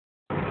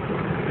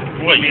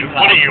What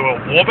are you, a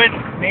woman?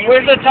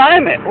 Where's the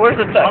time at? Where's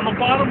the time? On the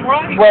bottom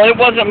right. Well, it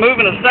wasn't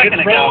moving a second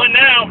It's ago. rolling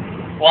now.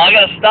 Well, I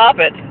gotta stop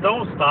it.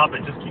 Don't stop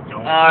it. Just keep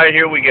going. Alright,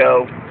 here we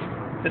go.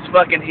 This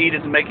fucking heat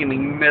is making me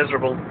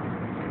miserable.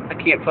 I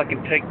can't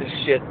fucking take this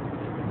shit.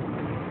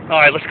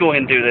 Alright, let's go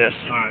ahead and do this.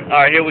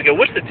 Alright, here we go.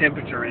 What's the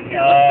temperature in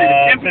here? Let's see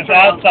the temperature.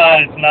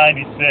 Outside it's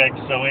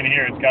 96, so in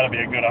here it's got to be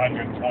a good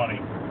 120.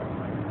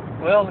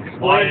 Well, explain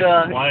Why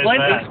to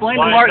is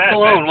Mark that,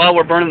 Cologne man? while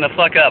we're burning the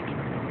fuck up.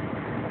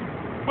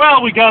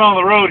 Well, we got on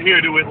the road here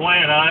to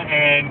Atlanta,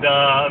 and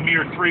a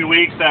mere 3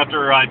 weeks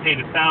after I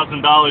paid $1,000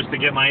 to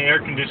get my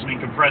air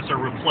conditioning compressor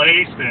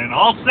replaced and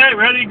all set,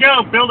 ready to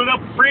go, filled it up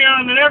with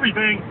Freon and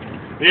everything,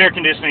 the air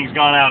conditioning's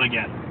gone out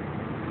again.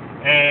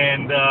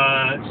 And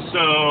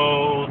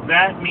so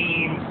that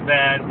means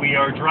that we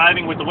are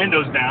driving with the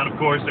windows down. Of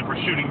course, if we're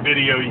shooting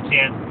video, you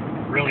can't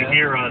really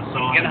hear us,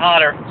 so Getting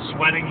hotter.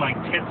 Sweating my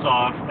tits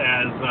off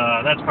as,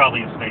 that's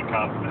probably a state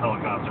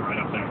helicopter right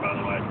up there, by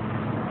the way.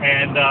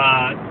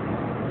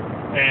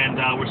 And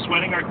we're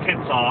sweating our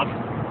tits off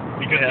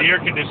because the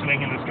air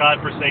conditioning in this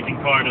godforsaken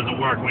car doesn't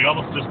work. We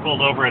almost just pulled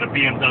over at a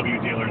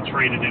BMW dealer and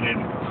traded it in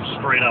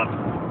straight up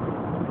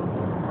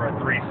for a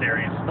 3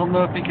 Series. I don't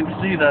know if you can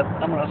see that.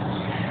 I'm gonna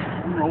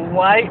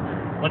wipe.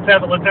 Let's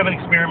have an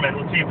experiment.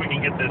 Let's see if we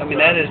can get this. I mean,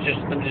 that is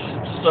just, I'm just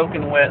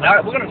soaking wet. All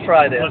right, we're gonna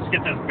try this. Let's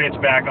get this bitch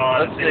back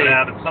on and see what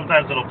happens.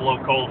 Sometimes it'll blow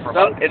cold for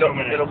about 2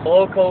 minutes. It'll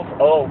blow cold.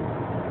 Oh.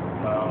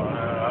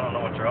 I don't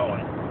know what you're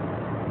on.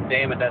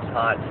 Damn it, that's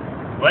hot.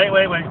 Wait.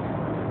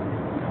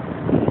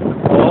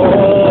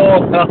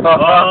 Oh, set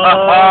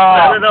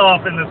it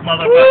off in this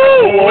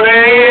motherfucker.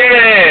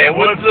 Hey,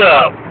 what's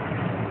up?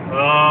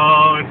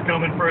 Oh, it's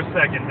coming for a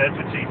second. That's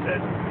what she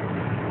said.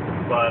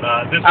 But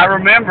I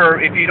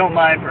remember, if you don't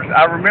mind,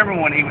 I remember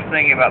when he was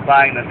thinking about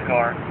buying this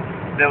car,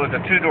 there was a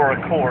 2-door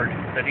Accord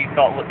that he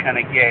thought looked kind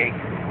of gay.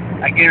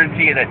 I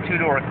guarantee you that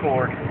 2-door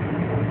Accord,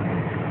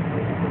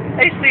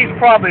 AC's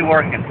probably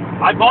working.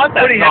 I bought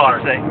that car. What do you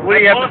have to say? What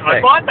do you have to say?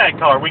 I bought that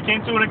car. We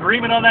came to an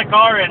agreement on that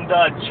car, and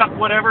Chuck,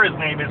 whatever his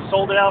name is,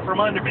 sold it out from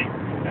under me.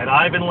 And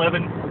Ivan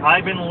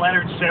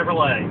Leonard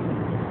Chevrolet.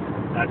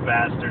 That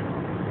bastard.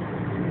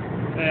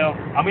 Well,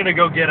 I'm gonna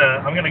go get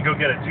a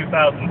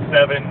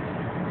 2007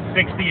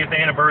 60th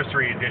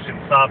anniversary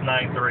edition Saab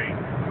 9.3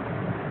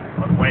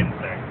 on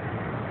Wednesday.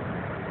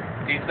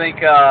 do you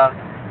think? I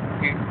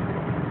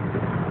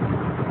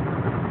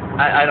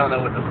don't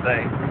know what to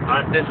say.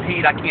 This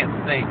heat, I can't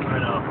think. I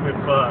know.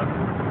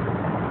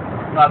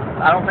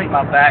 I don't think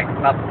my back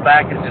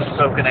is just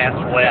soaking ass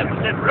wet.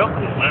 It's real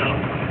cool now.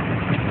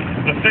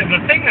 The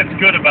thing that's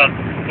good about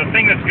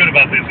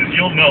this is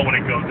you'll know when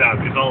it goes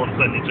out because all of a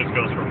sudden it just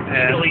goes from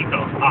chilly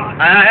to hot.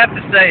 I have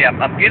to say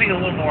I'm getting a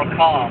little more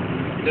calm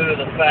due to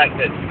the fact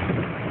that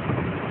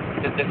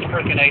this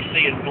freaking AC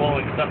is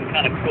blowing something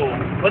kind of cool.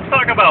 Let's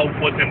talk about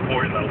what's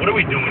important though. What are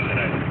we doing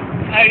today?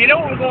 Hey, you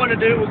know what we're going to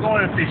do? We're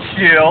going to see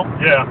Shill.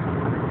 Yeah.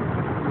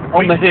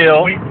 On the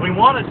hill. We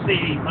want to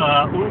see,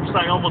 oops,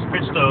 I almost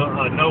pitched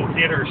a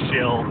no-hitter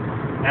shill,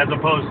 as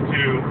opposed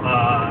to,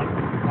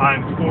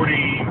 I'm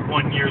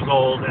 41 years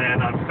old,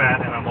 and I'm fat,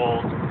 and I'm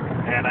old,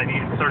 and I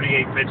need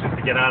 38 pitches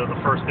to get out of the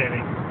first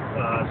inning,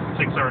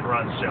 6 earned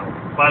runs shill.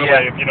 By the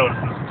way, if you notice,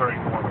 this is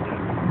turning warm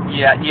again.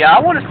 Yeah,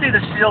 I want to see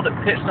the shill that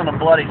pitched on a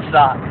bloody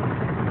sock.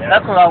 Yeah.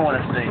 That's what I want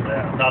to see.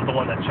 Yeah, not the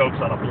one that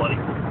chokes on a bloody.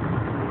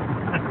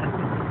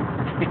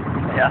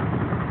 Yeah.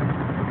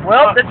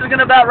 Well, this is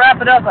going to about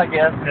wrap it up, I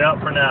guess. Yeah,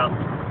 for now.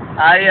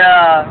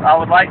 I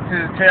would like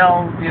to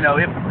tell,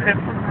 if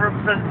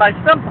by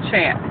some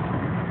chance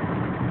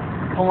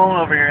Cologne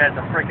over here has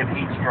a freaking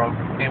heat stroke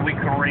and we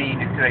careen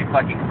into a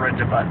fucking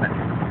bridge abutment,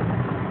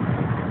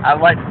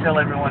 I'd like to tell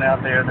everyone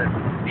out there that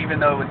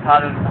even though it's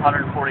hotter than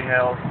 140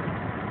 hells,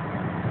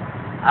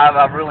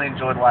 I've really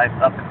enjoyed life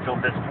up until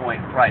this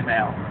point right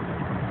now.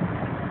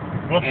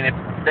 Well, and if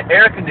the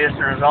air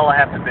conditioner is all I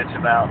have to bitch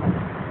about,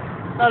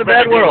 not a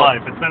bad world.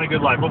 It's been a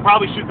good life. We'll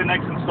probably shoot the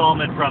next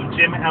installment from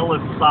Jim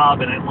Ellis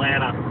Saab in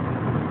Atlanta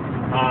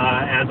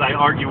as I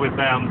argue with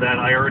them that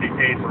I already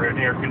paid for an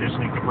air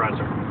conditioning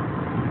compressor.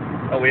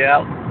 Are we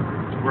out?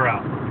 We're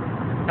out.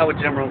 How would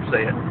Jim Rome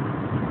say it?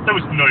 That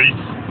was nice.